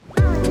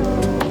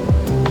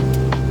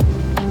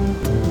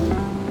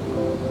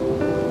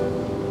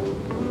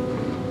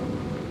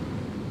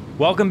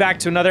Welcome back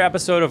to another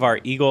episode of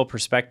our Eagle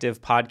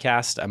Perspective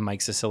podcast. I'm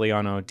Mike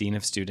Siciliano, Dean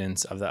of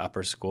Students of the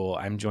Upper School.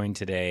 I'm joined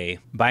today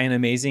by an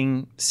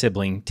amazing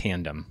sibling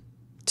tandem.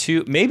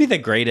 Maybe the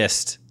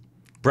greatest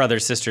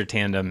brother-sister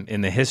tandem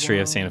in the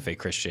history of Santa Fe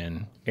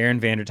Christian. Erin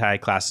Vandertie,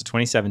 class of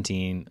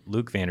 2017.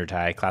 Luke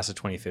Vandertie, class of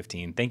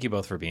 2015. Thank you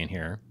both for being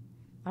here.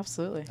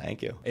 Absolutely.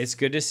 Thank you. It's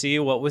good to see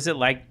you. What was it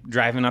like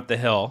driving up the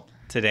hill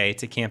today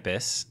to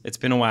campus? It's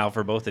been a while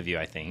for both of you,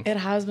 I think. It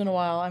has been a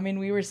while. I mean,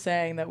 we were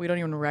saying that we don't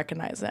even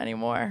recognize it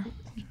anymore.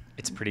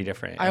 It's pretty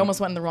different. I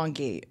almost went in the wrong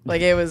gate.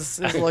 Like, it was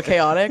a little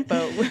chaotic,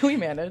 but we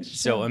managed.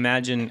 So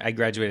imagine I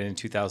graduated in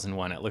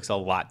 2001. It looks a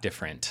lot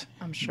different.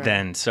 I'm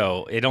sure.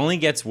 So it only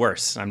gets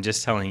worse. I'm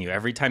just telling you.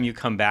 Every time you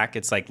come back,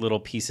 it's like little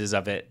pieces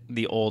of it,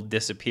 the old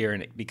disappear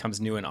and it becomes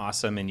new and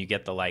awesome. And you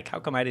get the how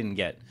come I didn't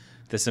get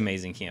this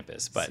amazing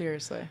campus? But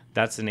seriously,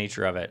 that's the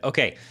nature of it.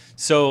 Okay,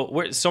 so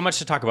we're so much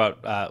to talk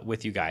about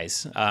with you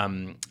guys.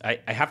 I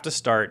have to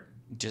start.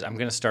 I'm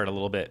going to start a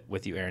little bit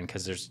with you, Erin,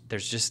 because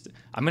there's just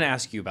I'm going to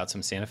ask you about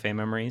some Santa Fe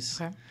memories.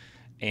 Okay.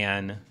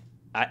 And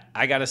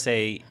I got to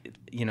say,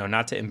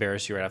 not to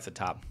embarrass you right off the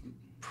top,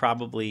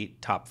 probably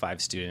top 5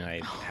 student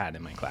I had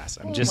in my class.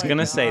 I'm just going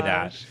to say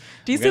that.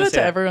 Do you say that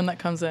to everyone that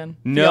comes in?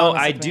 No,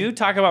 I do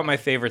talk about my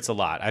favorites a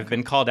lot. I've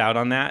been called out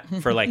on that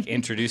for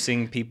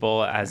introducing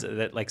people as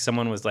that.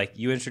 Someone was like,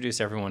 you introduce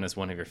everyone as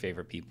one of your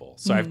favorite people.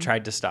 So I've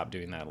tried to stop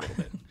doing that a little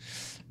bit.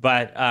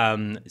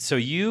 But so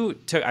you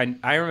took,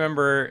 I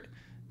remember,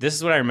 this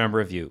is what I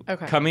remember of you.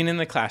 Okay. Coming in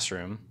the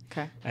classroom.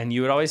 Okay. And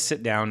you would always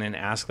sit down and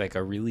ask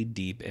a really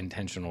deep,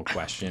 intentional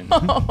question.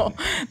 Oh,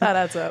 that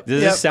adds up.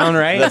 Does this sound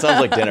right? That sounds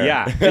like dinner.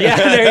 Yeah,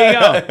 there you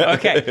go.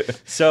 Okay.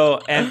 So,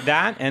 and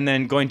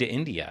then going to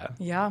India.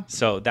 Yeah.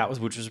 So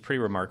which was a pretty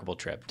remarkable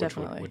trip.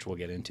 Definitely. Which we'll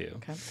get into.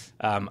 Okay.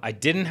 I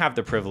didn't have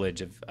the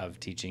privilege of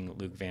teaching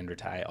Luke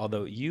Vandertie,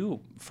 although you,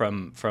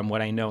 from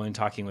what I know in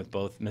talking with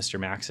both Mr.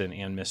 Maxon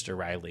and Mr.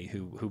 Riley,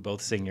 who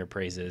both sing your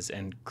praises,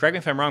 and correct me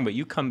if I'm wrong, but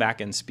you come back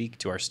and speak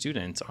to our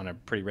students on a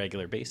pretty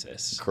regular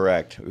basis.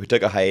 Correct. We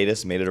took a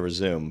hiatus, made it a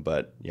resume,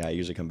 but yeah, I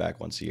usually come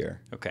back once a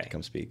year. Okay. To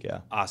come speak,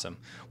 yeah. Awesome.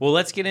 Well,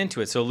 let's get into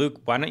it. So,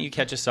 Luke, why don't you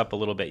catch us up a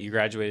little bit? You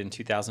graduated in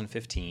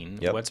 2015.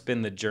 Yep. What's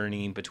been the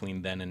journey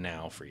between then and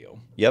now for you?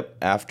 Yep.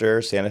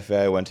 After Santa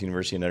Fe, I went to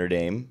University of Notre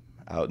Dame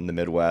out in the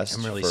Midwest.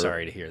 I'm really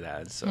sorry to hear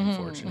that. It's so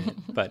unfortunate.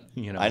 But,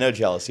 I know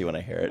jealousy when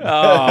I hear it.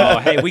 Oh,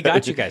 hey, we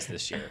got you guys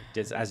this year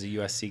as a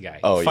USC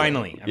guy. Oh,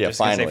 finally. Yeah. I'm just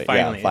going to say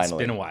finally. Yeah, It's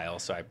been a while,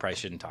 so I probably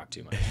shouldn't talk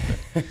too much.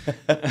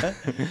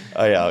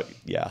 Oh,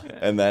 yeah.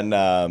 And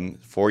then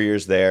 4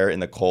 years there in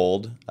the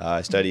cold.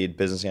 I studied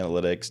business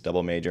analytics,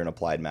 double major in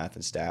applied math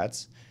and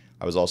stats.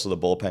 I was also the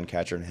bullpen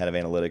catcher and head of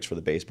analytics for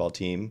the baseball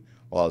team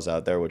while I was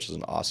out there, which was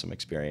an awesome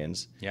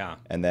experience. Yeah.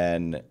 And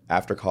then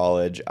after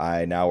college,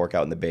 I now work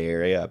out in the Bay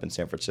Area up in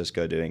San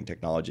Francisco doing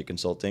technology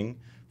consulting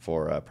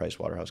for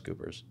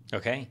PricewaterhouseCoopers.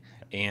 Okay.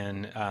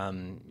 And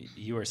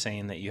you were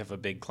saying that you have a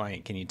big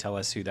client. Can you tell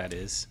us who that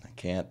is? I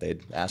can't.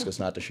 They'd ask us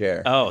not to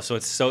share. Oh, so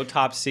it's so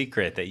top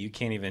secret that you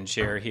can't even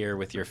share here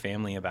with your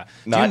family about.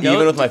 Not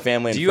even with my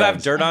family and Do you friends.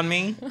 have dirt on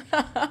me?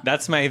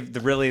 That's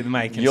really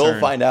my concern. You'll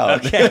find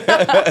out. Okay.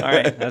 All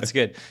right. That's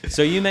good.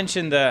 So you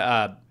mentioned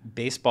the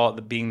baseball,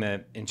 being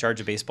in charge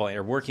of baseball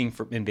or working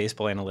in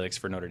baseball analytics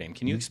for Notre Dame.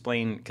 Can you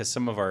explain, because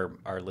some of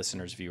our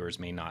listeners, viewers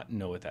may not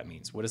know what that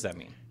means. What does that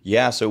mean?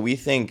 Yeah, so we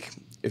think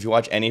if you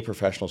watch any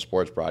professional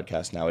sports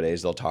broadcast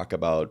nowadays, they'll talk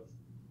about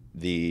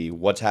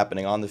what's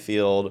happening on the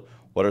field,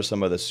 what are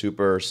some of the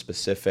super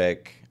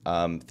specific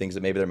things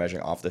that maybe they're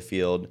measuring off the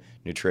field,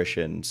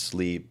 nutrition,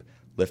 sleep,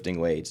 lifting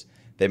weights.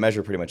 They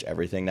measure pretty much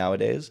everything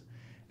nowadays.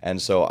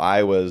 And so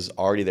I was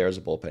already there as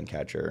a bullpen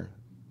catcher.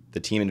 The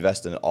team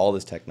invested in all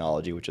this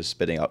technology, which is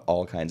spitting out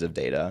all kinds of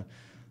data,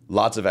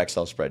 lots of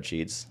Excel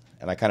spreadsheets.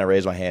 And I kind of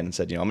raised my hand and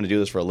said, I'm going to do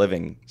this for a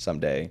living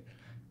someday.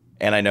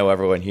 And I know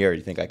everyone here,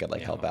 you think I could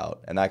help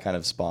out. And that kind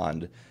of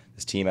spawned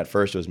this team. At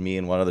first, it was me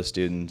and one other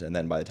student. And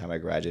then by the time I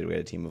graduated, we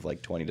had a team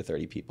of 20 to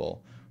 30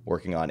 people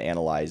working on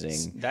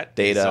analyzing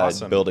data,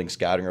 awesome. Building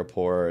scouting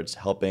reports,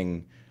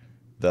 helping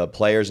the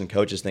players and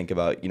coaches think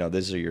about,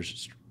 these are your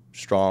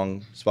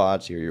strong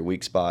spots, here are your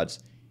weak spots.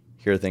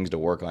 Here are things to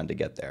work on to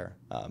get there,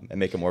 and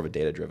make it more of a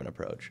data-driven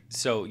approach.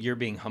 So you're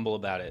being humble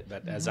about it,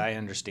 but as I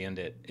understand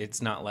it,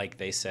 it's not like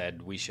they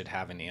said we should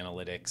have an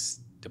analytics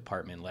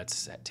department,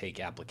 let's take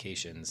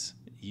applications.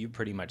 You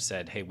pretty much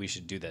said, hey, we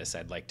should do this.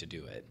 I'd like to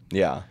do it.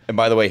 Yeah. And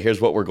by the way,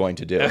 here's what we're going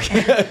to do.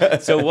 Okay.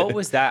 So what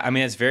was that? I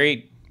mean, it's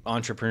very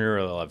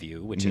entrepreneurial of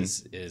you, which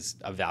is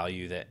a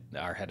value that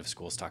our head of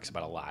schools talks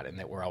about a lot and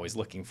that we're always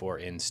looking for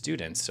in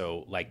students.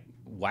 So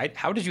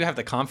how did you have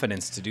the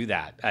confidence to do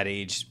that at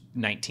age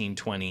 19,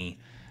 20,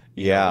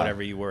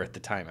 whatever you were at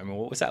the time? I mean,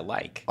 what was that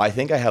like? I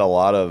think I had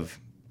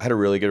a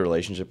really good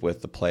relationship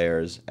with the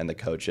players and the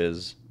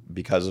coaches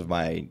because of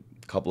my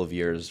couple of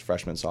years,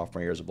 freshman,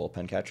 sophomore year as a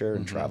bullpen catcher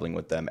and traveling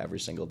with them every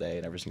single day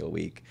and every single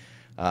week.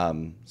 So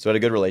I had a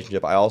good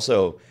relationship. I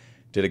also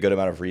did a good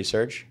amount of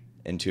research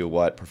into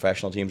what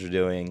professional teams were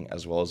doing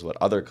as well as what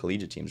other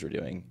collegiate teams were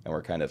doing and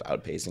were kind of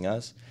outpacing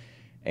us.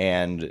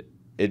 And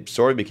it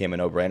sort of became a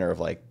no-brainer of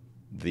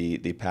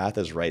the path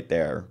is right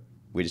there.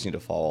 We just need to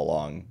follow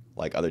along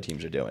like other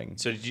teams are doing.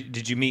 So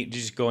did you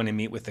just go in and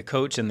meet with the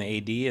coach and the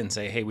AD and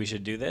say, hey, we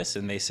should do this?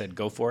 And they said,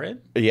 go for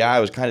it? Yeah, I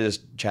was kind of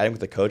just chatting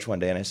with the coach one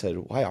day, and I said,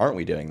 why aren't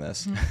we doing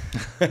this?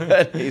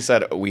 He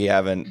said, we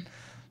haven't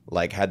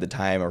like had the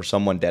time or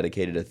someone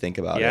dedicated to think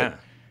about it.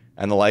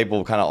 And the light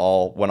bulb kind of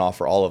all went off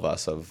for all of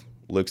us of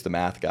Luke's the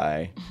math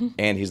guy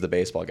and he's the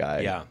baseball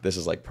guy. Yeah. This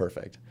is like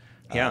perfect.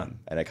 Yeah.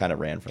 And it kind of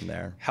ran from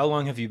there. How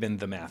long have you been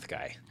the math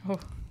guy?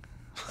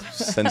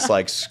 Since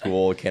like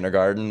school,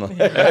 kindergarten.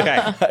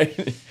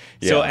 Okay.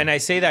 So, and I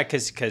say that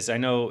because I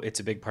know it's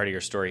a big part of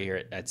your story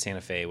here at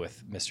Santa Fe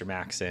with Mr.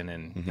 Maxon,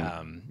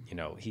 and you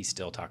know, he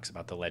still talks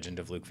about the legend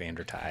of Luke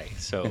Vandertie.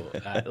 So,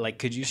 like,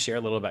 could you share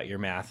a little about your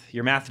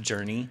math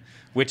journey?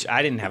 Which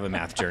I didn't have a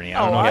math journey.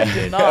 I don't know if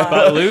you did,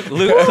 but Luke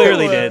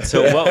clearly did.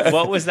 So,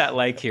 what was that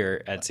like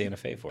here at Santa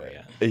Fe for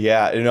you?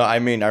 Yeah, you know, I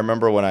mean, I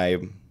remember when I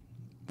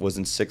was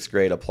in 6th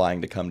grade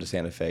applying to come to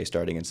Santa Fe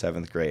starting in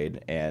 7th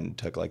grade and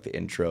took like the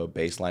intro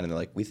baseline, and they're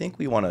like, we think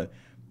we want to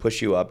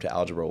push you up to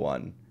Algebra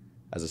 1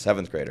 as a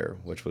 7th grader,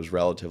 which was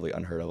relatively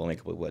unheard of. Only a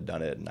couple people had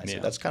done it. And I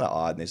said, that's kind of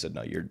odd. And they said,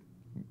 no,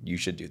 you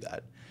should do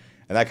that.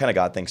 And that kind of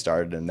got things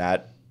started. And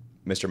that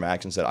Mr.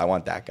 Maxon said, I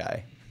want that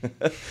guy.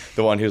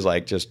 The one who's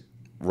like just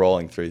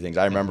rolling through things.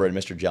 I remember in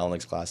Mr.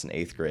 Jelinik's class in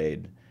 8th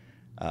grade,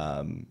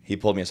 he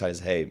pulled me aside and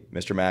said, hey,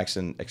 Mr.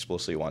 Maxon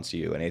explicitly wants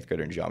you, an 8th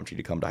grader in geometry,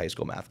 to come to high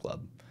school math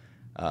club.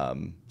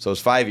 So it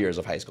was 5 years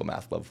of high school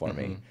math club for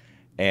me.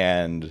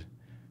 And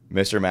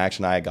Mr. Max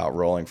and I got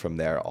rolling from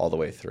there all the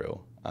way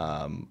through.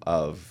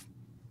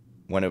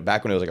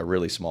 Back when it was like a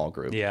really small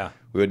group. Yeah.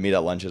 We would meet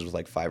at lunches with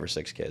like 5 or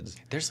 6 kids.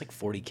 There's like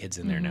 40 kids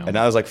in there now. And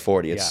now there's like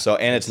 40.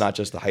 It's not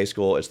just the high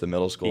school, it's the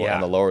middle school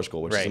and the lower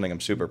school, which is something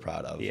I'm super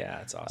proud of. Yeah,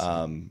 it's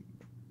awesome.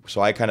 So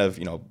I kind of,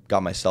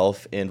 got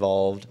myself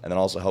involved and then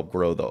also helped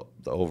grow the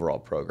overall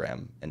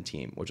program and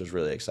team, which was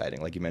really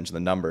exciting. Like you mentioned,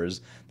 the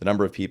numbers, the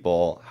number of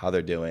people, how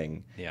they're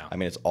doing. Yeah. I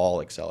mean, it's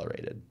all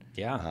accelerated.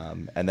 Yeah.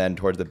 And then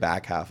towards the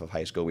back half of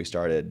high school, we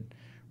started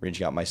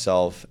reaching out,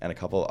 myself and a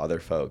couple of other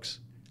folks.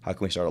 How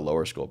can we start a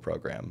lower school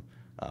program?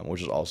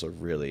 Which is also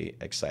really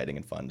exciting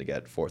and fun to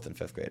get 4th and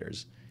 5th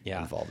graders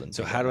involved in.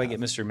 So how do I get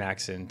Mr.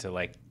 Maxon to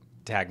like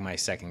tag my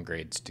 2nd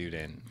grade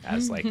student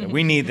as like,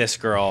 we need this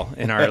girl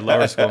in our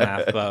lower school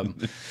math club?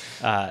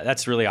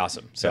 That's really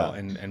awesome. So,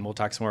 and we'll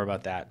talk some more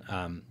about that.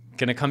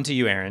 Gonna come to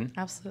you, Erin.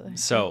 Absolutely.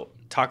 So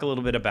talk a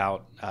little bit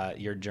about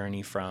your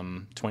journey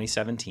from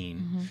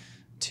 2017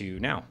 to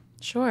now.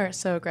 Sure.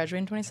 So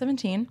graduated in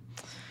 2017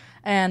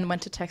 and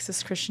went to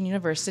Texas Christian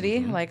University,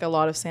 like a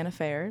lot of Santa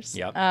Feers.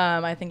 Yep.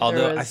 I think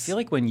I feel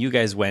like when you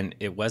guys went,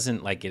 it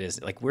wasn't like it is.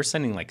 Like we're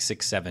sending like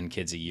 6-7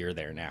 kids a year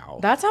there now.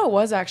 That's how it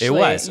was actually. It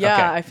was. Yeah.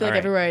 Okay. I feel like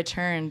everywhere I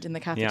turned in the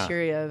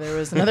cafeteria, there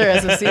was another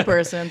SFC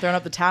person throwing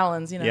up the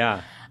talons,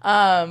 Yeah.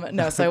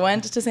 No, so I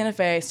went to Santa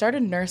Fe,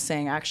 started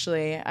nursing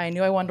actually. I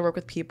knew I wanted to work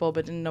with people,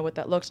 but didn't know what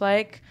that looked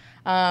like.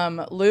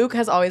 Luke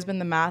has always been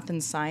the math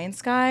and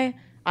science guy.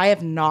 I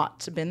have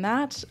not been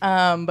that,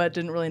 but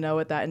didn't really know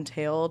what that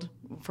entailed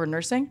for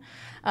nursing.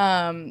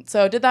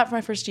 So did that for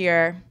my first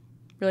year.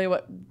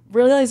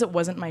 Realized it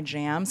wasn't my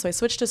jam. So I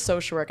switched to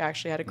social work.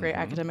 Actually, I had a great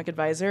academic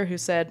advisor who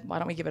said, why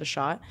don't we give it a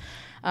shot?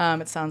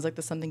 It sounds like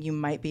this is something you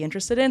might be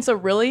interested in. So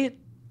really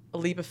a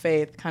leap of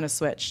faith, kind of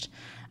switched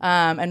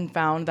and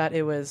found that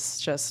it was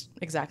just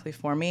exactly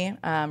for me.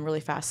 Really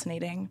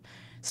fascinating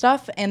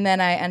stuff. And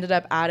then I ended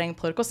up adding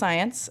political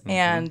science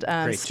and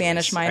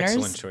Spanish minors.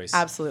 Excellent choice.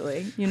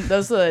 Absolutely.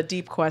 Those are the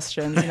deep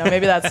questions.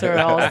 Maybe that's where it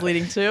all is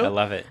leading to. I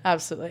love it.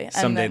 Absolutely.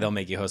 Someday they'll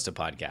make you host a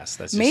podcast.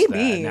 That's just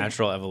maybe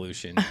natural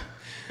evolution.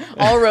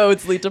 All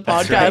roads lead to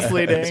podcast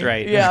leading. That's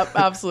right. Yep,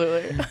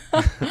 absolutely.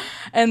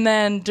 And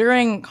then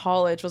during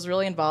college was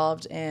really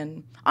involved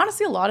in,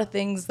 honestly, a lot of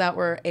things that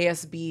were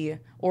ASB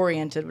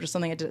oriented, which is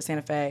something I did at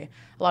Santa Fe.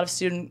 A lot of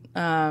student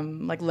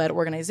led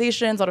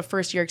organizations, a lot of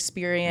first year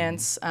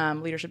experience,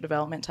 leadership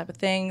development type of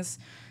things.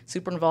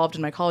 Super involved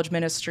in my college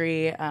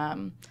ministry.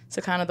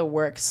 So kind of the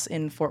works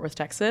in Fort Worth,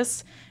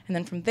 Texas. And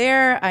then from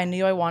there, I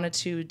knew I wanted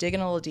to dig in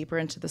a little deeper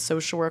into the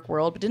social work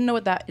world, but didn't know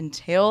what that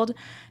entailed.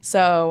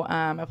 So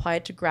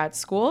applied to grad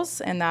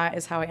schools, and that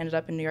is how I ended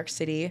up in New York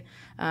City.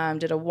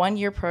 Did a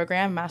 1-year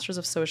program, Master's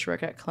of Social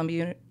Work at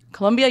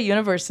Columbia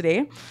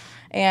University.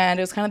 And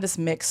it was kind of this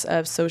mix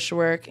of social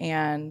work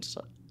and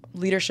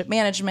leadership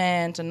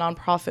management and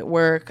nonprofit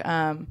work,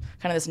 kind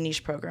of this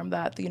niche program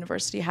that the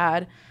university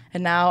had.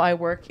 And now I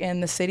work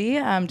in the city.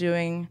 I'm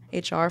doing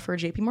HR for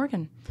JP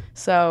Morgan.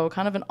 So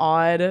kind of an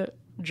odd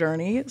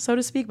journey, so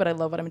to speak, but I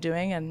love what I'm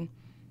doing, and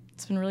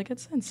it's been really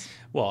good since.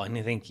 Well, and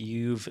I think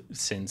you've,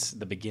 since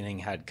the beginning,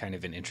 had kind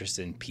of an interest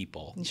in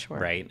people,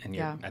 right? And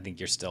I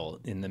think you're still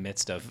in the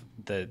midst of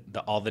the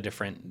all the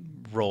different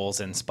roles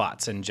and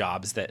spots and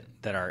jobs that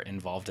are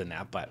involved in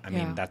that. But I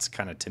mean, that's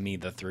kind of, to me,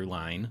 the through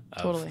line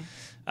of, totally.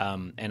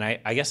 And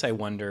I guess I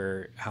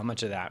wonder how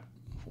much of that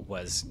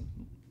was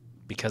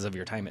because of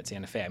your time at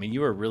Santa Fe. I mean,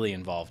 you were really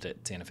involved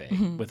at Santa Fe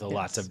with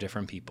lots of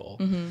different people.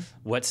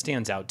 What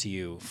stands out to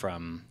you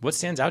from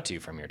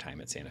your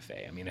time at Santa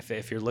Fe? I mean,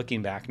 if you're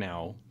looking back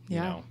now,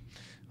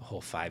 a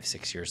whole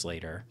 5-6 years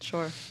later.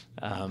 Sure.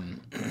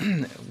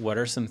 What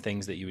are some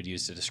things that you would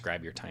use to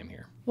describe your time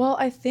here? Well,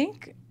 I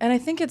think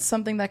it's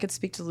something that could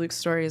speak to Luke's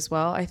story as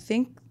well. I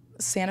think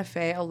Santa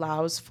Fe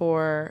allows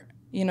for,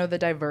 the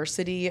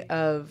diversity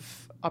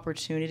of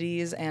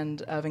opportunities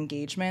and of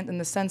engagement, in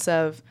the sense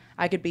of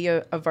I could be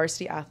a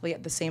varsity athlete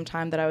at the same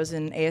time that I was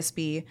in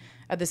ASB,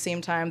 at the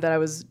same time that I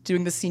was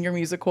doing the senior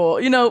musical.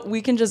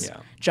 We can just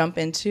jump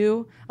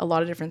into a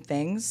lot of different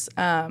things,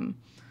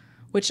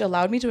 which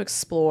allowed me to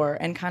explore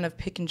and kind of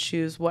pick and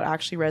choose what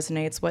actually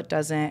resonates, what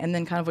doesn't, and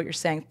then kind of what you're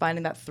saying,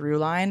 finding that through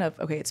line of,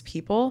 okay, it's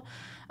people.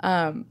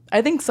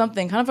 I think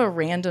something kind of a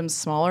random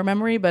smaller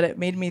memory, but it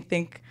made me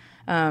think.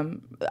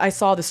 I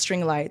saw the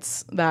string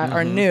lights that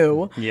are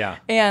new. Yeah.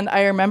 And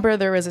I remember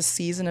there was a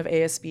season of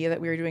ASB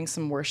that we were doing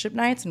some worship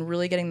nights and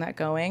really getting that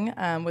going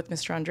with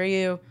Mr.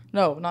 Andreu.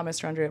 No, not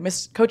Mr.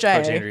 Andreu. Coach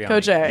A.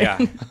 Coach A.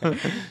 Yeah.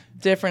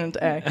 Different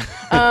A.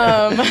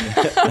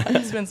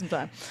 Spend some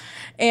time.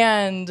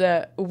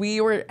 And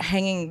we were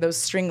hanging those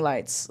string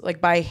lights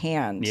like by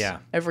hand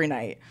every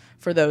night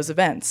for those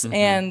events.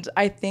 And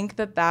I think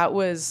that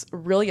was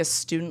really a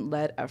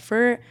student-led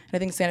effort. And I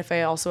think Santa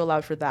Fe also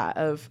allowed for that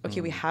of,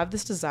 okay, we have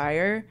this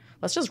desire,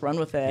 let's just run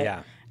with it.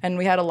 Yeah. And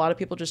we had a lot of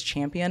people just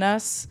champion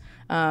us.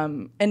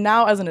 And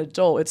now as an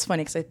adult, it's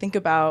funny because I think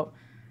about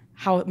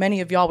how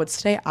many of y'all would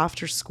stay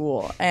after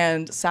school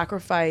and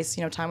sacrifice,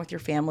 time with your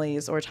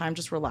families or time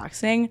just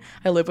relaxing.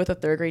 I live with a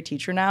third grade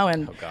teacher now,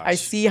 and I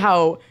see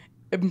how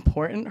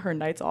important her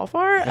nights off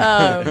are.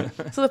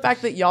 So the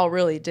fact that y'all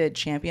really did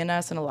champion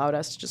us and allowed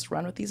us to just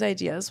run with these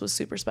ideas was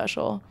super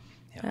special.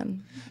 Yeah.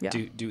 And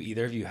Do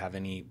either of you have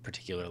any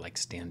particular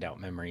standout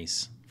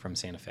memories from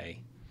Santa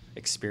Fe,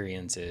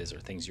 experiences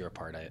or things you're a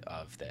part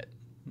of that,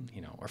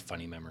 or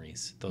funny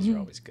memories? Those are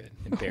always good.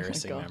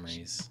 Embarrassing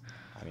memories.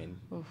 I mean,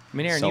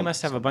 Aaron, you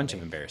must have a bunch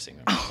of embarrassing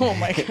memories. Oh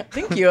my God.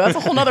 Thank you. That's a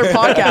whole nother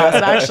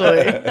podcast,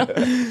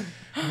 actually.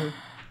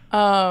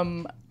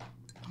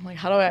 I'm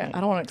like, I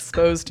don't want to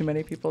expose too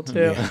many people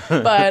too.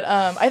 But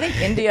I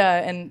think India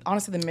and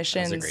honestly the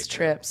missions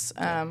trips,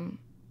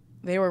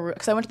 they were,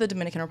 because I went to the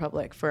Dominican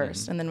Republic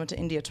first and then went to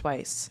India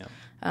twice,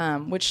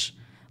 which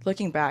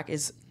looking back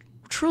is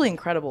truly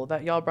incredible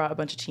that y'all brought a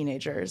bunch of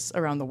teenagers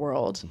around the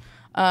world.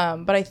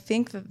 But I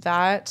think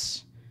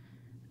that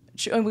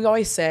and we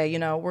always say,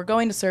 we're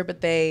going to serve, but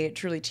they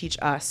truly teach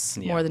us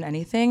more than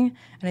anything.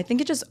 And I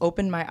think it just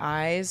opened my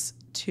eyes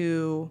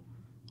to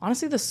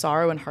honestly the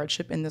sorrow and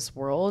hardship in this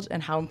world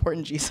and how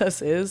important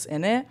Jesus is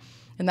in it.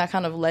 And that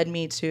kind of led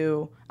me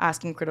to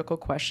asking critical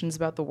questions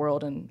about the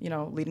world and,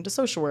 leading to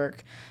social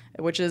work,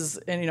 which is,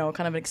 kind of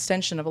an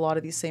extension of a lot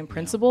of these same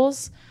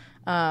principles.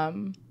 But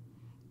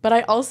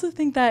I also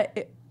think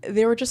that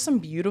there were just some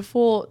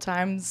beautiful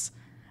times.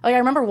 Like I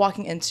remember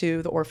walking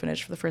into the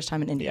orphanage for the first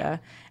time in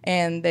India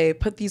and they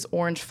put these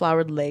orange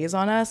flowered leis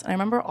on us. And I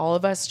remember all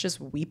of us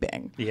just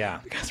weeping. Yeah.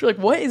 Because we're like,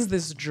 what is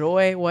this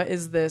joy? What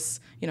is this,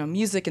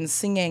 music and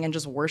singing and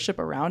just worship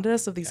around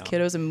us of these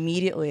kiddos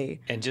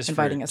immediately and just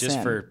inviting us in.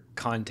 Just for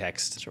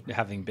context,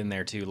 having been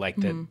there too,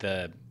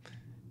 the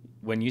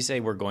when you say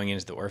we're going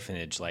into the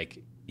orphanage,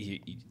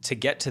 to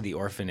get to the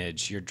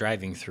orphanage, you're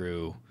driving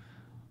through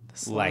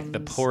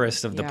the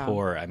poorest of the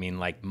poor. I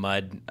mean,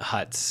 mud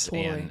huts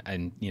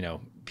and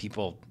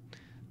people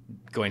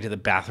going to the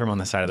bathroom on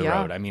the side of the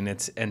road. I mean,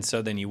 and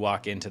so then you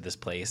walk into this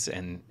place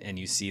and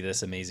you see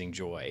this amazing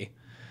joy.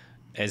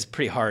 It's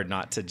pretty hard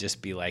not to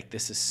just be like,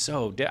 this is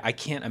so, I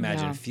can't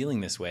imagine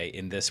feeling this way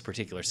in this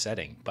particular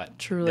setting, but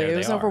truly, it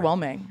was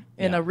overwhelming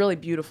in a really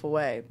beautiful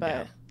way,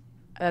 but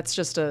that's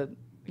just a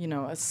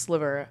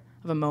sliver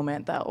of a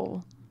moment that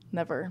will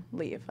never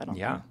leave, I don't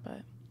think,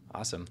 but.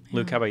 Awesome.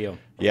 Luke, how about you?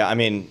 Yeah, I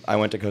mean, I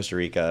went to Costa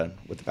Rica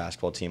with the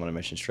basketball team on a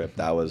mission trip.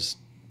 That was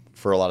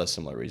for a lot of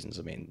similar reasons.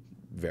 I mean,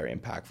 very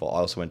impactful. I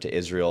also went to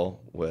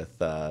Israel with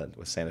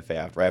Santa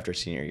Fe right after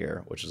senior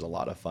year, which was a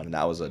lot of fun. And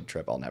that was a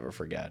trip I'll never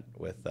forget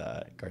with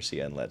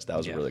Garcia and Litz. That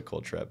was a really cool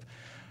trip.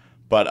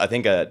 But I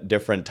think a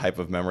different type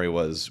of memory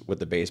was with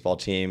the baseball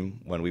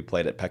team when we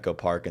played at Petco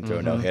Park and threw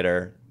a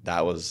no-hitter.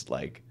 That was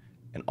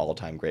an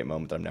all-time great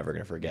moment that I'm never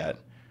going to forget.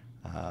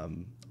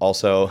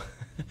 Also,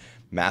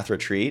 math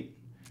retreat.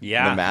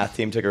 Yeah. The math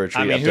team took a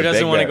retreat. I mean, who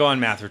doesn't want to go on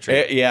math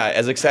retreat?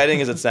 As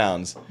exciting as it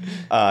sounds,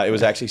 it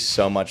was actually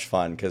so much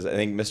fun because I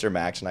think Mr.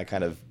 Max and I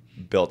kind of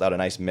built out a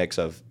nice mix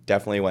of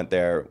definitely went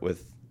there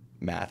with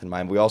math in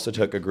mind. We also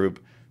took a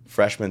group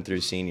freshmen through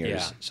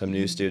seniors, some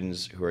new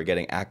students who were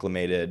getting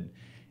acclimated,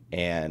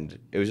 and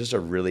it was just a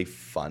really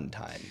fun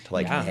time to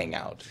hang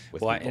out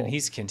with people. And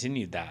he's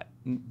continued that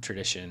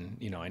tradition.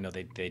 I know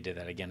they did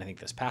that again. I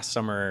think this past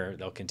summer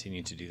they'll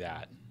continue to do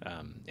that.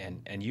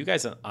 And you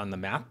guys on the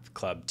math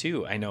club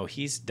too. I know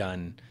he's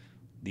done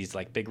these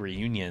big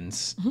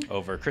reunions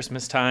over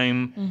Christmas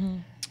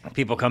time.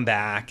 People come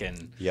back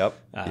and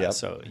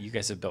so you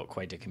guys have built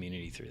quite a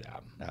community through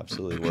that.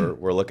 Absolutely,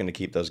 we're looking to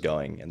keep those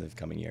going in the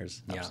coming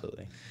years.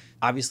 Absolutely.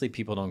 Obviously,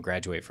 people don't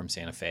graduate from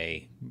Santa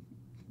Fe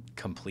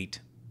complete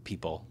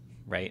people,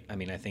 right? I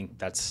mean, I think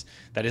that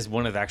is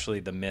one of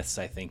actually the myths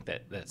I think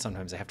that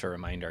sometimes I have to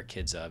remind our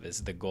kids of,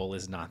 is the goal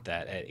is not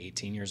that at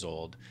 18 years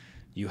old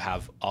you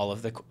have all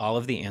of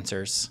the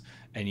answers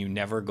and you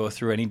never go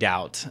through any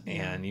doubt.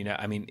 And, you know,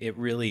 I mean, it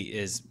really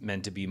is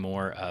meant to be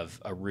more of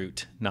a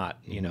route, not,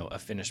 you know, a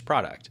finished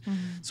product.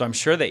 So I'm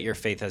sure that your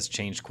faith has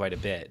changed quite a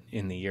bit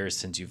in the years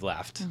since you've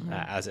left,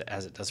 as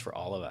it does for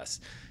all of us.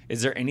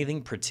 Is there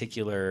anything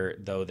particular,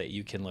 though, that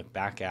you can look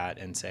back at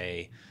and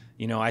say,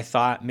 you know, I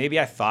thought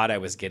I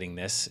was getting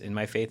this in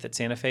my faith at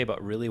Santa Fe,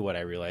 but really what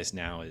I realize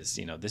now is,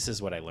 you know, this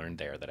is what I learned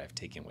there that I've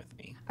taken with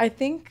me.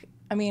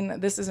 I mean,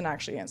 this isn't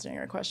actually answering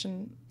your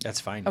question.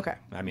 That's fine. Okay.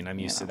 I mean, I'm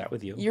used to that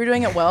with you. You're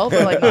doing it well,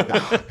 but like not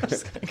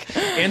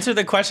now. Answer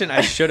the question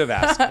I should have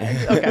asked.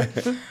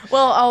 Okay.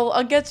 Well,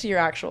 I'll get to your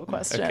actual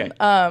question. Okay.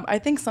 I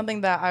think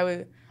something that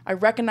I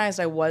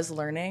recognized I was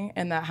learning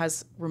and that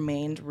has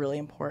remained really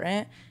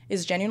important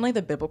is genuinely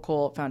the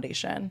biblical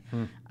foundation.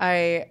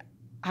 I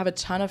have a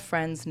ton of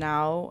friends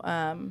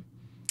now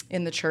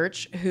in the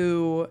church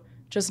who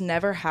just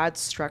never had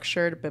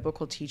structured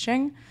biblical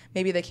teaching.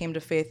 Maybe they came to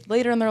faith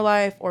later in their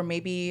life, or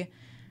maybe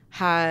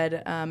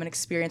had an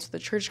experience with the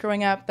church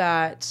growing up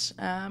that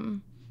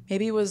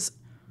maybe was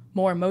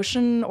more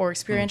emotion or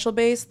experiential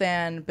based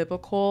than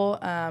biblical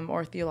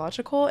or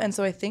theological. And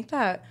so I think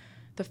that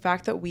the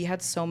fact that we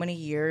had so many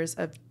years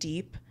of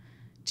deep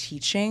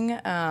teaching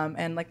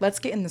and like, let's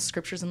get in the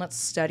scriptures and let's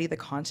study the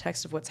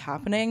context of what's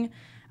happening.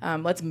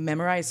 Let's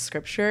memorize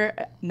scripture.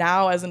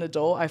 Now, as an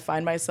adult, I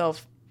find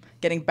myself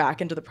getting back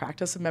into the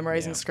practice of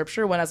memorizing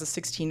scripture, when as a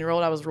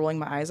 16-year-old, I was rolling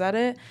my eyes at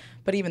it.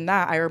 But even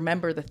that, I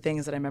remember the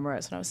things that I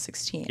memorized when I was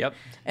 16. Yep.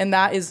 And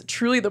that is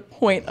truly the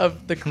point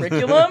of the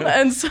curriculum.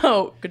 And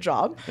so, good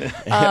job.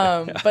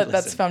 But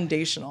that's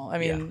foundational. I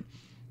mean,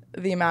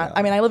 the amount,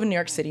 I mean, I live in New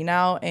York City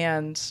now,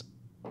 and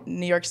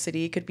New York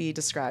City could be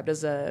described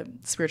as a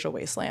spiritual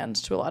wasteland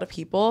to a lot of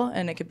people,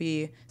 and it could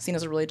be seen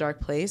as a really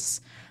dark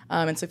place.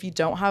 And so if you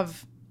don't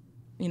have,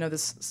 you know,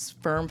 this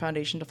firm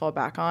foundation to fall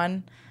back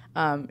on,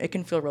 it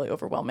can feel really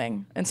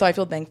overwhelming. And so I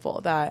feel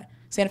thankful that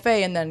Santa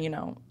Fe and then, you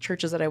know,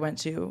 churches that I went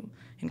to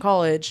in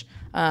college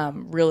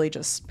really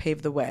just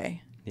paved the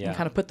way and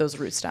kind of put those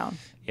roots down.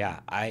 Yeah,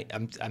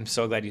 I'm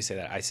so glad you say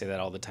that. I say that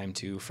all the time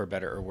too, for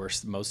better or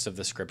worse. Most of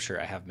the scripture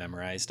I have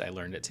memorized, I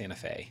learned at Santa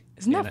Fe.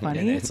 Isn't that funny?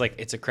 And it's like,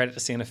 it's a credit to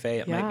Santa Fe.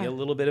 It might be a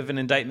little bit of an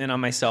indictment on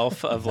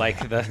myself of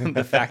like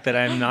the fact that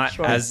I'm not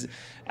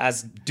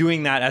as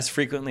doing that as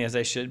frequently as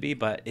I should be,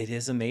 but it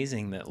is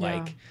amazing that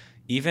like,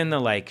 even the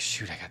like,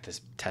 shoot, I got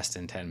this test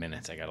in 10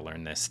 minutes. I got to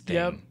learn this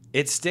thing.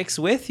 It sticks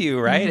with you,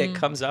 right? It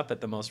comes up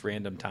at the most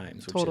random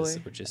times, which is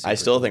super I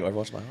still cool. think every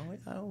once in a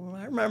while,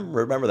 I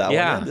remember that one.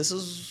 Yeah. This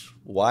is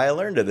why I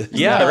learned it. This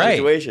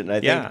situation. And I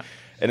think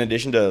in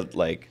addition to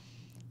like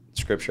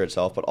scripture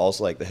itself, but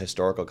also like the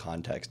historical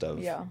context of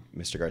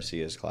Mr.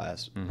 Garcia's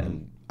class.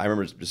 And I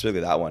remember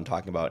specifically that one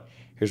talking about,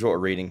 here's what we're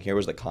reading, here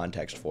was the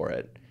context for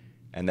it.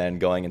 And then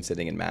going and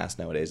sitting in mass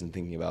nowadays and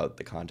thinking about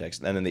the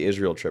context. And then the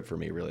Israel trip for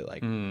me really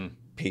like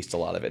pieced a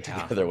lot of it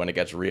together when it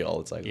gets real.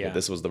 It's like,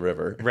 this was the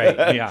river. Right,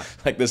 yeah.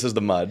 Like this is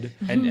the mud.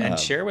 And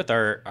share with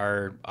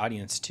our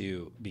audience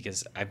too,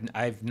 because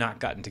I've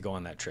not gotten to go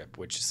on that trip,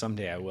 which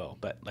someday I will.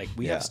 But like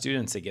we have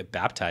students that get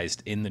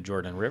baptized in the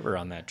Jordan River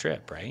on that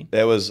trip, right?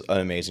 It was an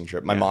amazing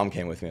trip. My mom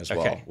came with me as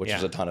well, which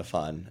was a Yeah. ton of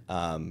fun.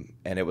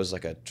 And it was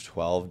like a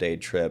 12-day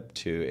trip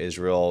to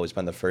Israel. We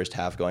spent the first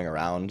half going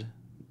around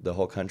the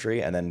whole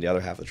country, and then the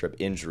other half of the trip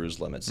in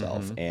Jerusalem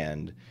itself,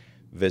 and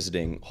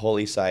visiting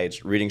holy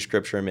sites, reading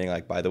scripture, and being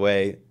like, by the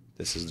way,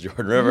 this is the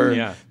Jordan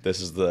River,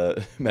 this is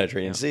the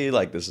Mediterranean Sea,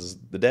 like this is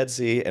the Dead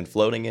Sea, and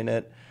floating in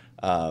it.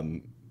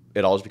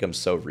 It all just becomes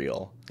so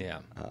real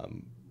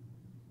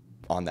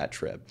on that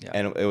trip.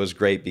 And it was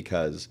great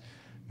because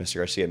Mr.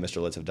 Garcia and Mr.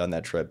 Litz have done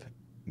that trip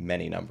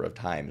many number of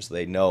times.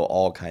 They know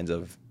all kinds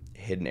of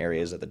hidden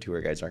areas that the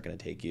tour guides aren't going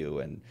to take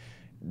you, and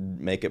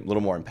make it a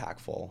little more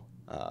impactful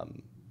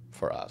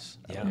for us.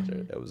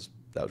 That was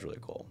really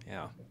cool.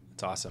 Yeah,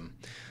 it's awesome.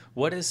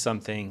 What is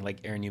something, like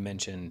Erin, you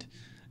mentioned,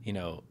 you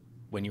know,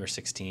 when you were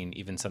 16,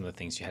 even some of the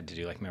things you had to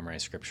do, like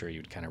memorize scripture,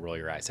 you'd kind of roll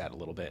your eyes at a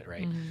little bit,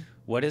 right?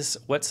 What's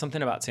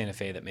something about Santa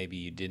Fe that maybe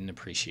you didn't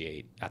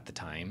appreciate at the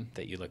time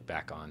that you look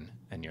back on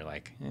and you're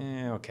like,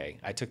 okay,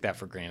 I took that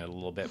for granted a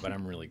little bit, but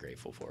I'm really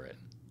grateful for it?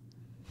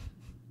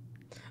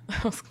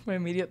 That was my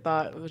immediate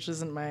thought, which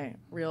isn't my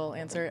real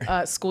answer.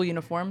 School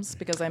uniforms,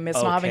 because I miss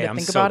not having to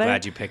think about it. I'm so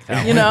glad you picked that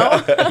one. You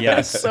know?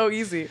 Yes. It's so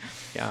easy.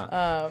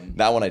 Yeah.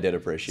 That one I did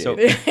appreciate. So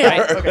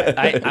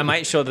I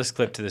might show this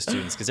clip to the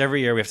students, because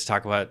every year we have to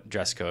talk about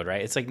dress code,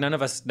 right? It's like none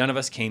of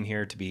us came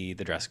here to be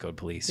the dress code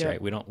police,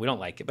 right? We don't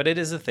like it, but it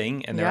is a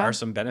thing, and there are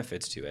some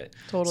benefits to it.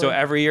 Totally. So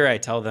every year I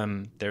tell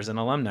them there's an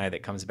alumni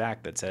that comes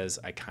back that says,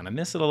 I kind of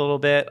miss it a little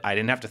bit. I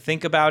didn't have to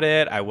think about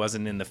it. I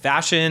wasn't in the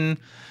fashion,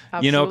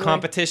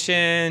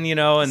 competition,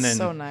 and then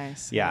so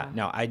nice. Yeah.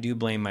 No, I do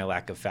blame my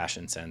lack of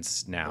fashion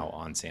sense now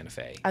on Santa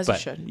Fe. As you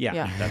should.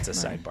 Yeah, that's a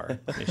sidebar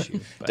issue.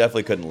 But.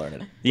 Definitely couldn't learn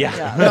it.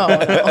 Yeah.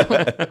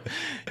 No.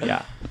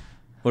 Yeah.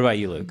 What about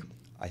you, Luke?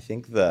 I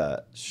think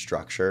the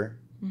structure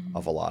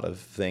of a lot of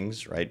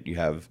things, right? You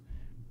have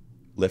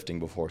lifting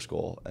before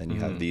school, and you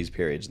have these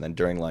periods, and then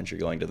during lunch you're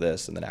going to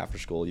this, and then after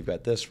school you've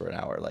got this for an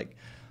hour. Like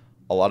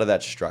a lot of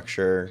that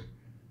structure,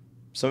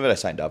 some of it I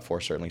signed up for,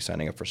 certainly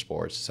signing up for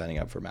sports, signing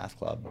up for math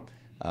club,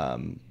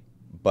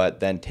 but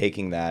then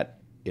taking that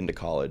into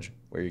college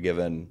where you're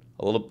given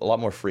a lot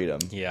more freedom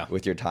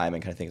with your time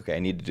and kind of think, okay, I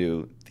need to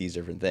do these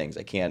different things.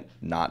 I can't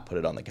not put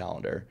it on the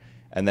calendar.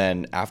 And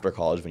then after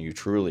college, when you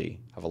truly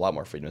have a lot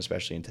more freedom,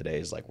 especially in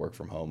today's like work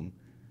from home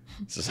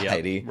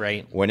society,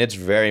 right, when it's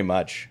very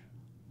much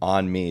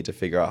on me to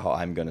figure out how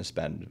I'm going to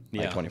spend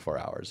my 24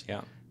 hours.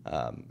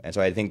 And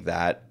so I think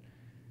that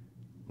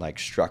like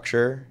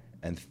structure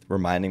and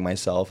reminding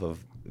myself of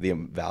the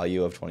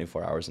value of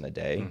 24 hours in a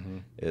day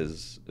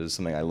is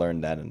something I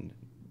learned then and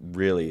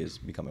really has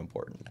become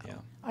important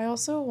now. I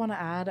also want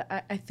to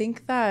add, I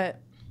think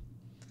that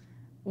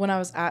when I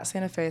was at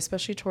Santa Fe,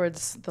 especially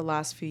towards the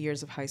last few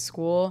years of high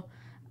school,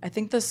 I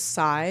think the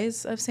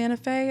size of Santa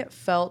Fe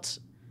felt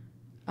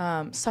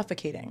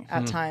suffocating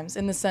at times,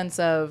 in the sense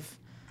of,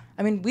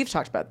 I mean, we've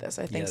talked about this,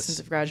 I think, since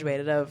I've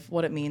graduated, of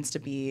what it means to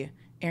be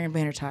Erin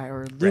Vandertie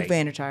or Luke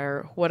Vandertie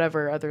or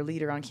whatever other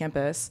leader on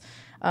campus.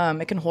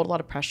 It can hold a lot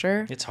of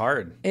pressure. It's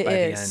hard by the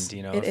end,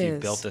 you know, if you've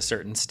built a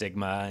certain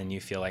stigma and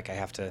you feel like I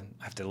have to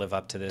live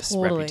up to this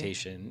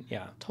reputation.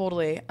 Yeah.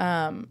 Totally.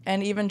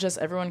 And even just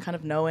everyone kind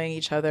of knowing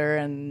each other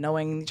and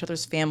knowing each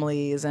other's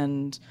families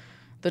and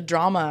the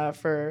drama,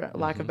 for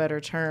lack of better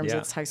terms,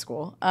 it's high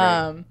school.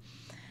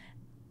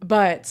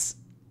 But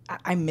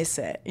I miss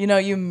it. You know,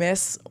 you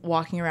miss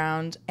walking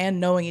around and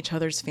knowing each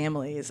other's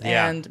families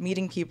and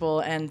meeting people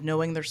and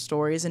knowing their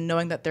stories and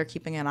knowing that they're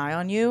keeping an eye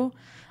on you.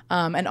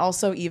 And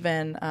also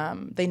even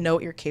they know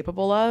what you're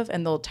capable of,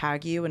 and they'll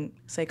tag you and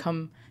say,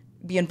 come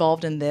be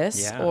involved in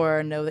this,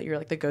 or know that you're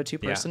like the go-to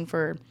person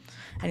for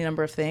any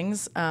number of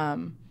things. I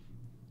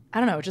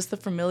don't know, just the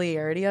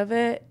familiarity of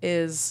it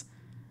is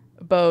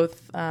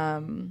both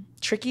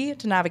tricky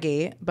to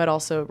navigate, but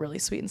also really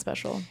sweet and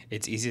special.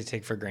 It's easy to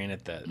take for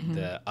granted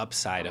the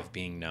upside of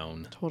being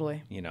known.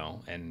 Totally. You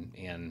know,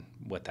 and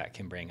what that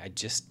can bring. I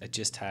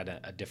just had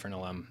a different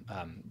alum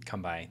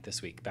come by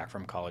this week, back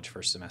from college,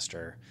 first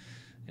semester,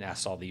 and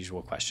asked all the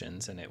usual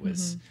questions. And it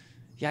was,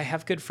 I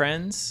have good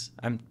friends,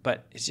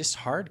 but it's just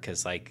hard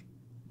because like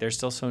they're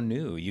still so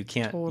new. You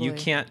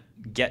can't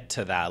get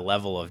to that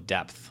level of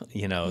depth,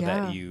 you know,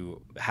 that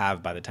you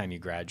have by the time you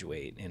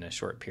graduate in a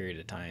short period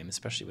of time,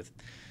 especially with,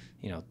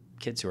 you know,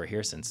 kids who are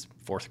here since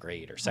fourth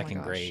grade or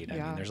second grade. I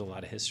mean, there's a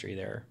lot of history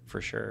there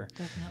for sure.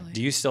 Definitely.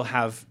 Do you still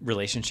have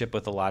relationship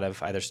with a lot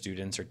of either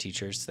students or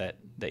teachers that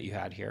you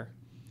had here?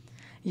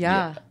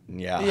 Yeah.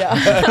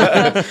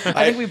 I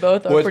think we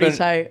both are pretty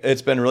tight.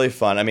 It's been really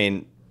fun. I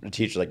mean, a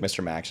teacher like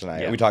Mr. Max and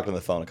I, we talked on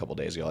the phone a couple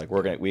days ago. Like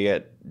we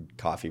get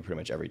coffee pretty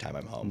much every time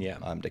I'm home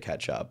to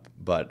catch up.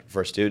 But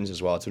for students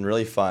as well, it's been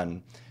really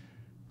fun.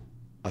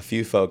 A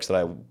few folks that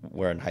I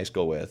were in high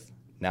school with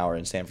now are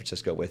in San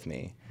Francisco with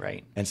me.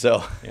 Right. And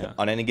so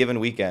on any given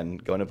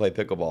weekend, going to play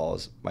pickleball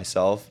is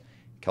myself,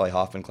 Kelly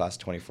Hoffman, class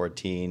of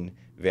 2014,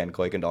 Van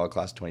Kuykendall,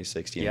 class of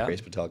 2016, and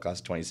Grace Patel, class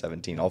of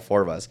 2017. All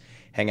four of us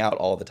hang out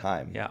all the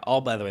time. Yeah, all,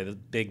 by the way, the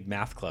big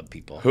math club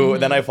people. Who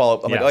then I follow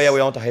up. I'm like, oh, yeah,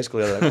 we all went to high school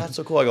together. Like, oh, that's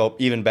so cool. I go,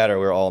 even better.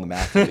 We're all in the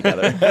math team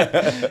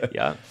together.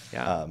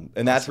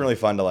 And that's really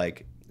fun to,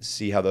 like,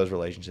 see how those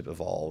relationships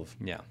evolve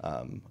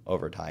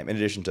over time. In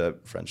addition to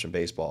friends from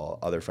baseball,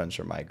 other friends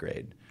from my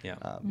grade.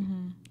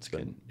 It's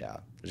good. Yeah,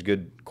 there's a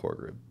good core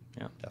group.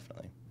 Yeah,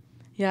 definitely.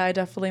 Yeah, I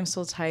definitely am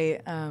still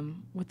tight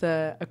with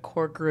a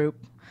core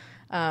group.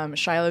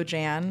 Shiloh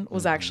Jan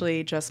was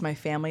actually just my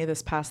family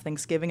this past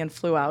Thanksgiving and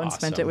flew out and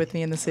spent it with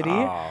me in the city.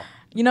 Oh,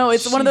 you know,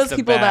 it's one of those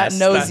people that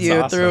knows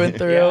you through and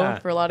through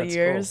for a lot of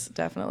years. Cool.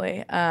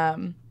 Definitely.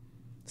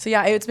 So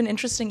yeah, it's been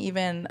interesting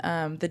even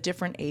the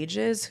different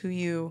ages who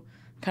you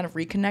kind of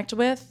reconnect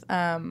with.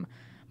 I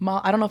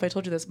don't know if I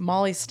told you this.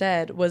 Molly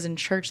Stead was in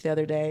church the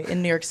other day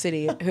in New York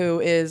City,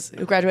 who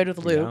graduated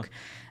with Luke.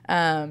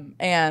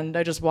 And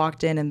I just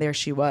walked in and there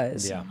she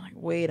was. Yeah. I'm like,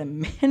 wait a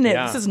minute,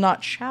 this is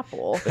not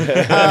chapel.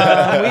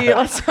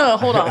 Let's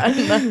hold on.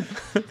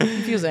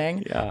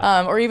 Confusing.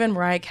 Yeah. Or even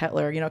Mariah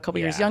Kettler, you know, a couple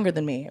years younger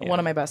than me. One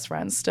of my best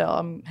friends still.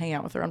 I'm hanging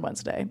out with her on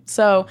Wednesday.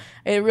 So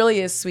it really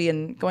is sweet.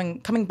 And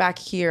coming back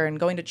here and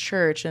going to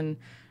church and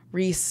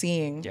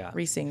re-seeing.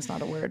 Re-seeing is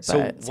not a word,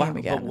 but seeing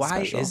again.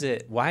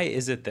 But why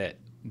is it that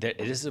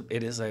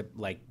it is a,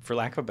 like, for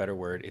lack of a better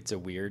word, it's a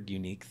weird,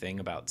 unique thing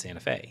about Santa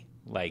Fe.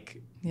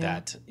 Like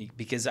that,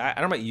 because I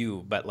don't know about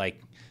you, but like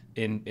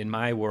in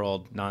my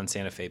world,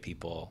 non-Santa Fe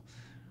people,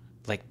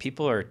 like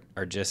people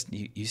are just,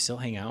 you still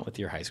hang out with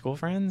your high school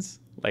friends?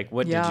 Like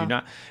what did you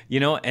not,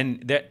 you know,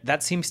 and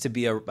that seems to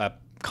be a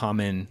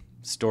common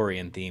story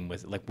and theme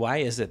with, like, why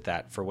is it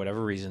that for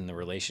whatever reason the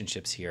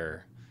relationships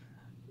here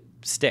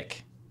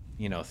stick,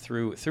 you know,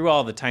 through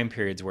all the time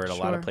periods where at a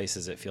lot of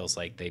places it feels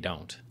like they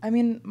don't? I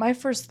mean, my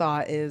first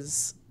thought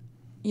is,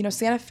 you know,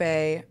 Santa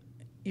Fe,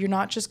 you're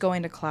not just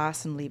going to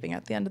class and leaving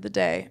at the end of the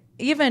day.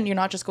 Even you're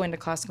not just going to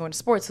class and going to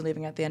sports and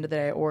leaving at the end of the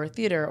day, or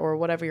theater or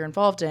whatever you're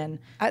involved in.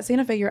 At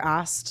Santa Fe, you're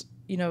asked,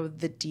 you know,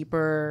 the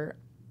deeper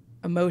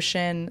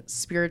emotion,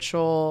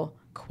 spiritual,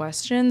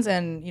 questions.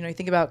 And, you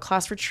think about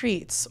class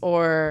retreats,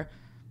 or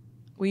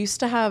we used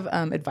to have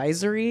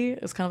advisory.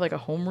 It's kind of like a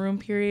homeroom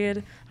period.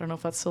 I don't know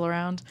if that's still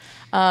around.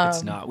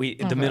 It's not.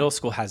 The middle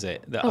school has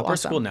it. The upper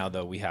awesome. school now,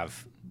 though, we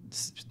have,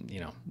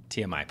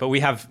 TMI, but we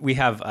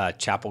have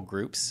chapel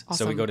groups.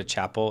 Awesome. So we go to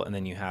chapel, and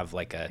then you have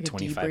like a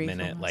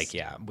 25-minute,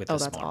 with a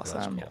that's small.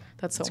 awesome. Yeah,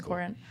 that's so cool.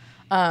 important.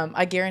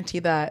 I guarantee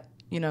that,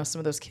 some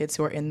of those kids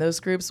who are in those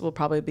groups will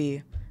probably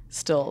be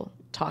still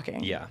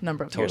talking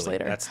number of years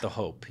later. That's the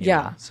hope.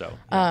 Yeah. So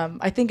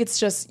I think it's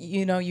just,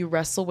 you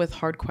wrestle with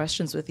hard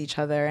questions with each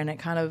other, and it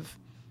kind of,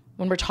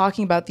 when we're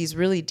talking about these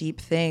really deep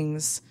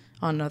things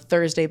on a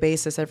Thursday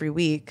basis every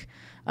week,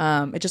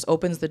 it just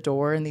opens the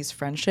door in these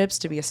friendships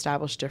to be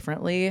established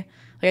differently.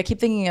 Like I keep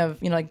thinking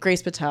of, like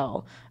Grace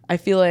Patel. I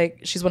feel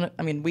like she's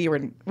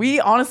we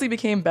honestly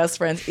became best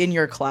friends in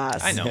your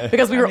class. I know.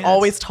 Because we were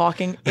always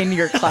talking in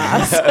your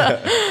class.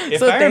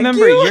 If I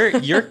remember,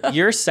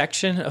 your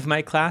section of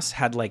my class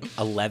had like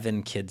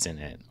 11 kids in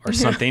it or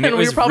something. And it we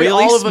was were probably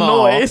really all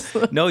small. of the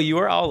noise. No, you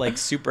were all like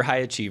super high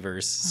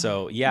achievers.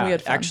 So yeah, We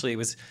had fun. actually it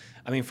was,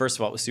 first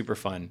of all, it was super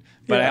fun.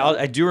 But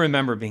I do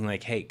remember being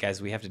like, hey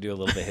guys, we have to do a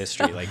little bit of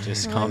history. Like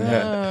just calm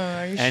down.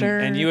 Are you And sure?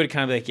 and you would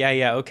kind of be like,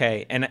 yeah,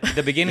 okay. And at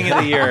the beginning of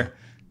the year,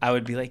 I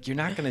would be like, you're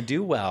not going to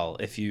do well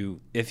if you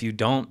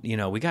don't,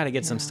 we got to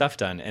get some stuff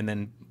done. And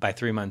then by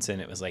 3 months in,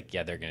 it was like,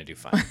 yeah, they're going to do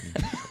fine.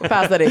 We're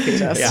past that AP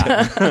test.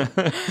 Yeah.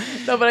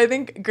 No, but I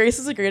think Grace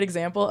is a great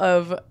example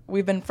of,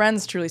 we've been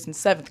friends truly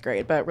since 7th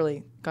grade, but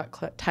really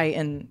got tight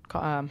in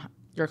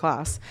your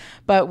class.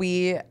 But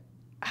we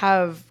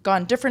have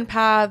gone different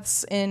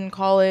paths in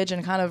college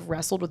and kind of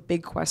wrestled with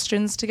big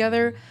questions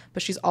together.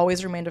 But she's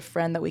always remained a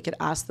friend that we could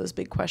ask those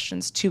big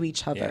questions to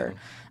each other.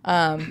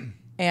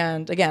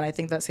 And again, I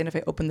think that Santa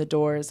Fe opened the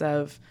doors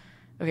of,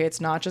 okay, it's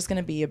not just going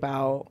to be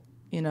about,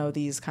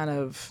 these kind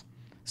of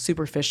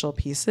superficial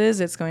pieces.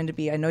 It's going to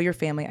be, I know your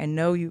family. I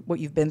know what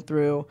you've been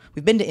through.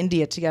 We've been to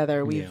India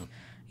together. We've,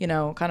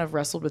 kind of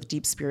wrestled with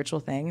deep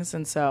spiritual things.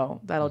 And so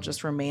that'll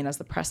just remain as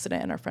the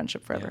precedent in our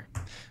friendship forever.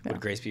 Yeah.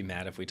 Would Grace be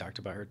mad if we talked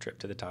about her trip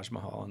to the Taj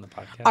Mahal on the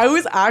podcast? I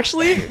was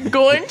actually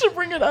going to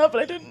bring it up,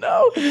 but I didn't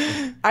know.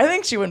 I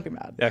think she wouldn't be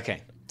mad.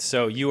 Okay.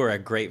 So you were a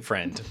great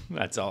friend.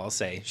 That's all I'll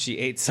say. She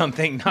ate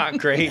something not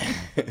great.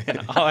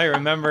 And all I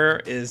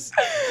remember is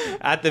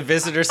at the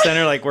visitor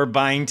center, like we're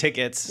buying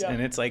tickets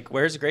and it's like,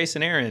 where's Grace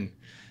and Erin?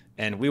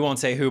 And we won't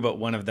say who, but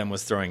one of them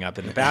was throwing up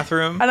in the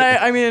bathroom. And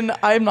I mean,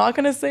 I'm not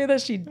going to say that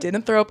she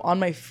didn't throw up on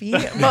my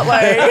feet, but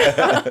like...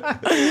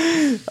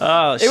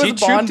 she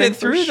trooped it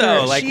through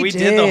though. Like She we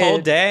did the whole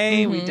did.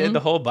 day. We did the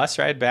whole bus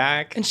ride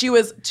back. And she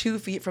was 2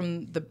 feet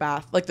from the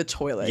bath, like the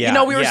toilet.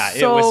 Yeah, We were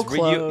so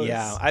close.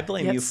 I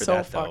blame you for so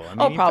that far.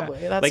 though. Probably.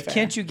 That's like, fair.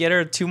 can't you get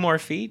her 2 more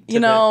feet?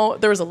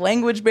 There was a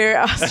language barrier.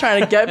 I was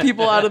trying to get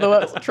people out of the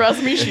way.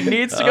 Trust me, she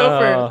needs to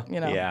go for,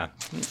 Yeah.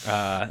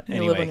 live when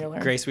Anyway, you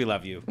learn. Grace, we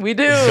love you. We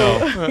do. So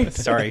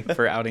sorry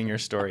for outing your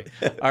story.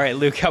 All right,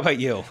 Luke, how about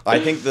you? I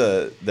think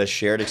the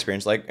shared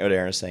experience, like what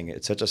Erin is saying,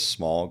 it's such a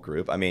small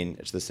group. I mean,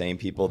 it's the same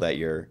people that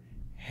you're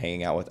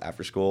hanging out with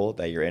after school,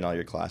 that you're in all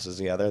your classes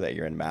together, that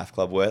you're in math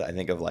club with. I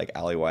think of like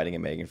Allie Whiting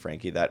and Megan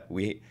Frankie, that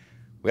we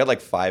had like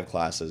 5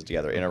 classes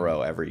together in a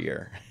row every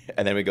year.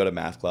 And then we'd go to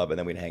math club and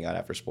then we'd hang out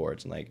after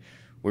sports. And like,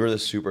 we were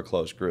this super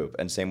close group.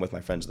 And same with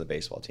my friends in the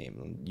baseball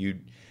team.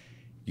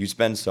 You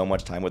spend so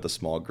much time with a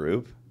small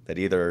group that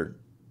either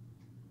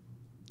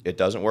it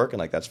doesn't work and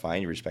like that's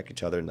fine, you respect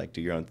each other and like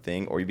do your own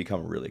thing, or you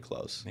become really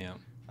close. Yeah.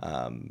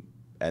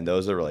 And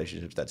those are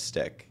relationships that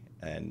stick,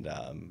 and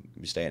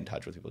you stay in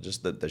touch with people.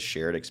 Just the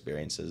shared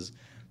experiences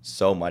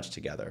so much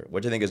together,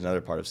 which I think is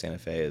another part of Santa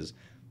Fe, is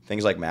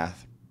things like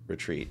math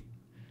retreat.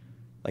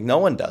 Like no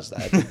one does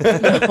that.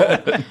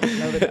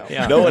 No, they don't.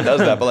 Yeah. No one does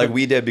that, but like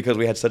we did because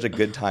we had such a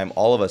good time,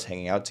 all of us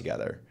hanging out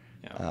together.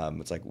 Yeah.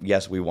 It's like,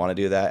 yes, we want to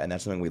do that, and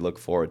that's something we look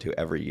forward to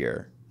every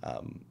year.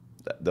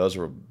 Those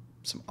were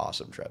some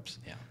awesome trips.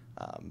 Yeah.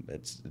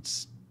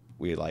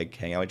 We like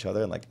hanging out with each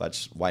other, and like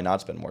why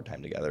not spend more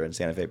time together? And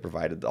Santa Fe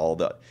provided all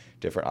the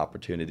different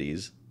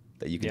opportunities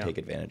that you can take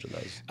advantage of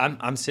those.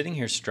 I'm sitting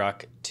here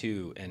struck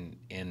too,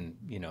 and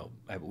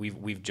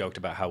we've joked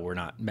about how we're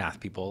not math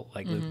people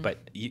like Luke,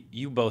 but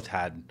you both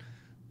had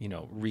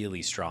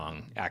really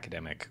strong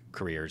academic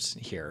careers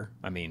here.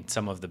 I mean,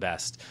 some of the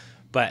best,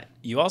 but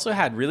you also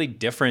had really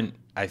different,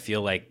 I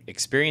feel like,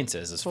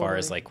 experiences as far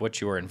as like what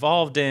you were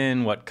involved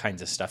in, what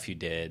kinds of stuff you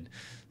did.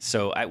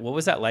 So what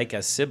was that like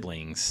as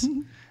siblings?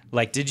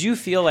 Like, did you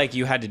feel like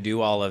you had to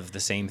do all of the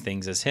same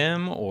things as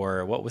him,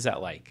 or what was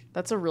that like?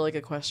 That's a really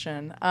good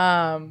question.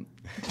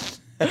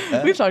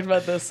 We've talked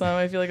about this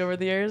I feel like over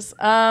the years.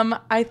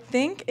 I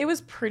think it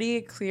was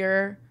pretty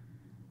clear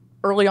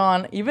early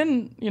on,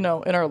 even, in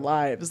our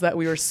lives, that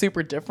we were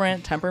super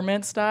different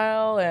temperament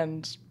style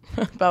and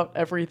about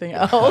everything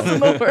else in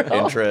the world.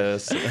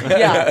 Interests.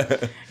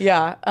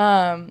 Yeah.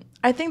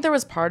 I think there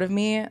was part of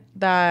me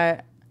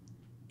that,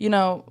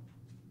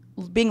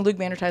 being Luke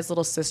Vandertie's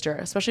little sister,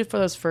 especially for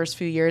those first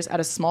few years at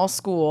a small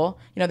school,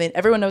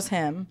 everyone knows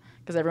him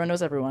because everyone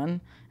knows everyone.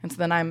 And so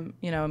then I'm,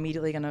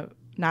 immediately going to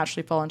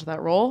naturally fall into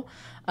that role.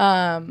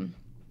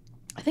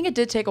 I think it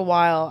did take a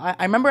while.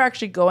 I remember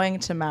actually going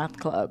to math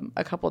club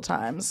a couple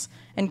times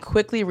and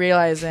quickly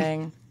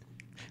realizing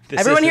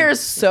everyone here is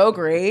so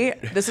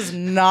great. This is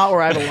not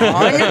where I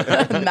belong.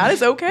 And that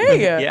is okay.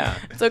 Yeah.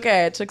 It's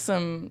okay. It took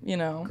some,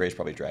 Grace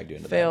probably dragged you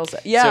into fails.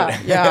 that. Yeah.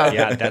 Yeah.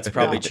 Yeah, that's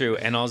probably true.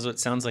 And also, it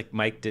sounds like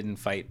Mike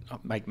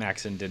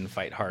Maxon didn't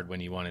fight hard when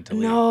you wanted to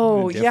leave.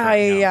 No.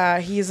 Different, Yeah.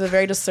 He's a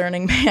very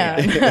discerning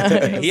man.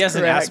 He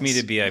hasn't asked me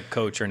to be a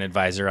coach or an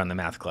advisor on the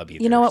math club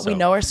either. You know what? So. We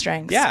know our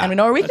strengths. Yeah, And we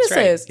know our that's right.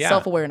 weaknesses. Yeah.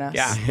 Self-awareness.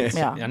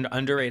 Yeah. Yeah.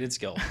 Underrated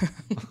skill.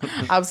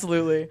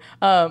 Absolutely.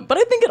 But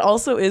I think it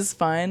also is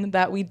fun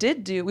that we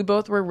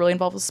both were really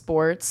involved with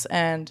sports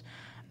and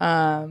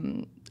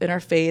in our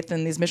faith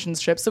and these missions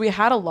trips. So we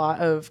had a lot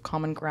of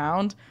common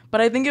ground,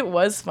 but I think it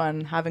was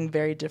fun having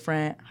very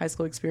different high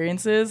school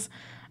experiences.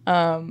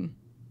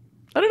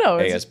 I don't know.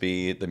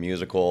 ASB, the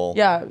musical.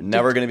 Yeah.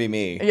 Never going to be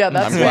me. Yeah,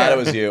 that's I'm glad fair. it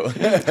was you.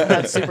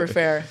 That's super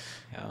fair.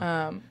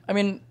 Yeah. I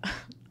mean,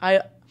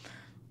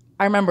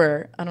 I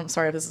remember, I'm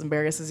sorry if this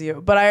embarrasses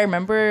you, but I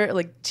remember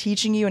like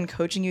teaching you and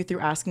coaching you through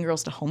asking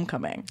girls to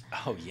homecoming.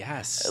 Oh,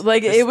 yes.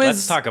 Like, it was-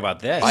 Let's talk about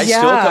this. I Yeah.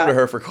 still come to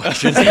her for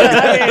questions.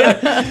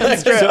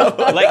 That's true.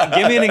 Like,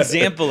 give me an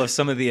example of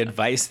some of the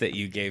advice that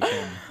you gave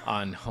him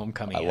on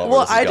homecoming. I love Well,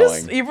 this is I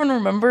just going. even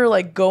remember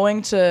like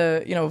going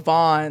to,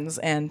 Vaughn's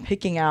and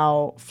picking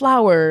out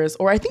flowers,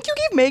 or I think you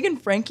gave Megan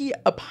Frankie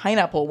a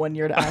pineapple one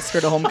year to ask her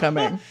to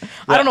homecoming.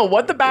 I don't know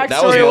what the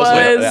backstory was.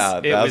 mostly- yeah.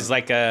 It That was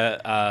like a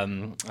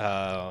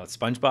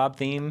SpongeBob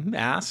theme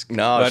ask.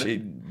 No, but-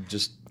 she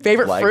just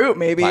Favorite liked fruit,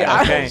 maybe.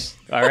 pineapples.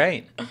 Okay. All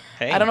right.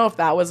 Hey. I don't know if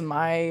that was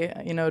my,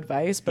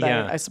 advice, but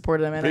Yeah. I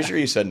supported him in Pretty it. sure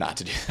you said not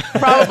to do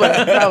that.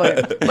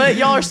 Probably. But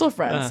y'all are still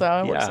friends,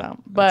 so it works yeah, out.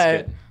 that's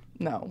But good.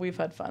 no, we've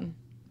had fun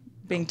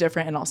being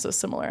different and also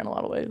similar in a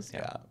lot of ways.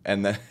 Yeah.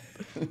 And then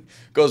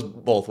goes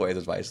both ways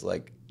advice.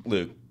 Like,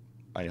 Luke,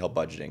 I need help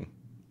budgeting.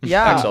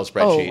 Yeah. Excel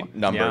spreadsheet, Oh,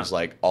 numbers, Yeah.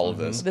 like all of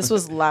this. this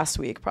was last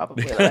week,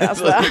 probably. That I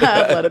asked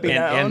that. Let it be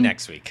known. And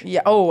next week.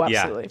 Yeah. Oh, Yeah.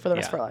 absolutely. For the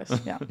rest Yeah. of our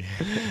lives. Yeah.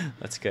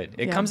 That's good.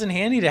 It Yeah. comes in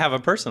handy to have a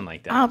person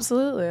like that.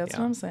 Absolutely. That's Yeah.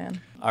 what I'm saying.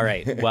 All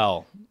right.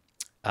 Well,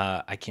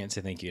 I can't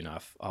say thank you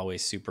enough.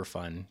 Always super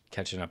fun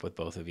catching up with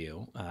both of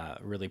you.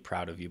 Really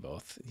proud of you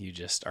both. You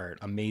just are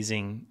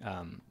amazing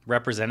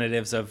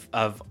representatives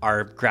of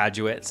our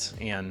graduates.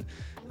 And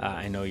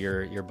I know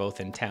you're both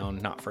in town,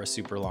 not for a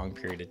super long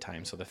period of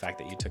time. So the fact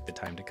that you took the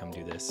time to come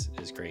do this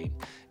is great.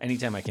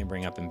 Anytime I can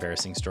bring up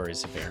embarrassing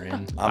stories of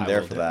Erin, I'm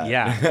there will for do- that.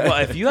 Yeah. Well,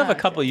 if you have a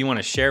couple you want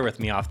to share with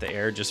me off the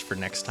air just for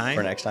next time.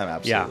 For next time,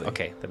 Yeah. absolutely.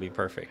 Okay. That'd be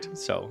perfect.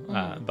 So,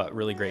 but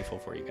really grateful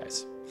for you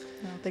guys.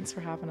 No, thanks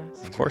for having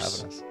us. Of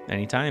course. having us.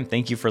 Anytime.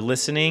 Thank you for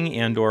listening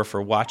and or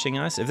for watching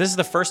us. If this is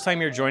the first time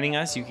you're joining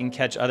us, you can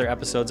catch other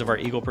episodes of our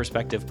Eagle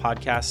Perspective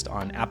podcast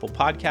on Apple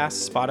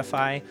Podcasts,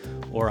 Spotify,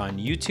 or on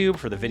YouTube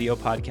for the video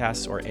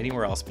podcasts or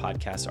anywhere else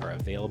podcasts are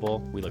available.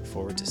 We look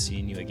forward to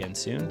seeing you again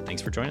soon.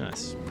 Thanks for joining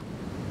us.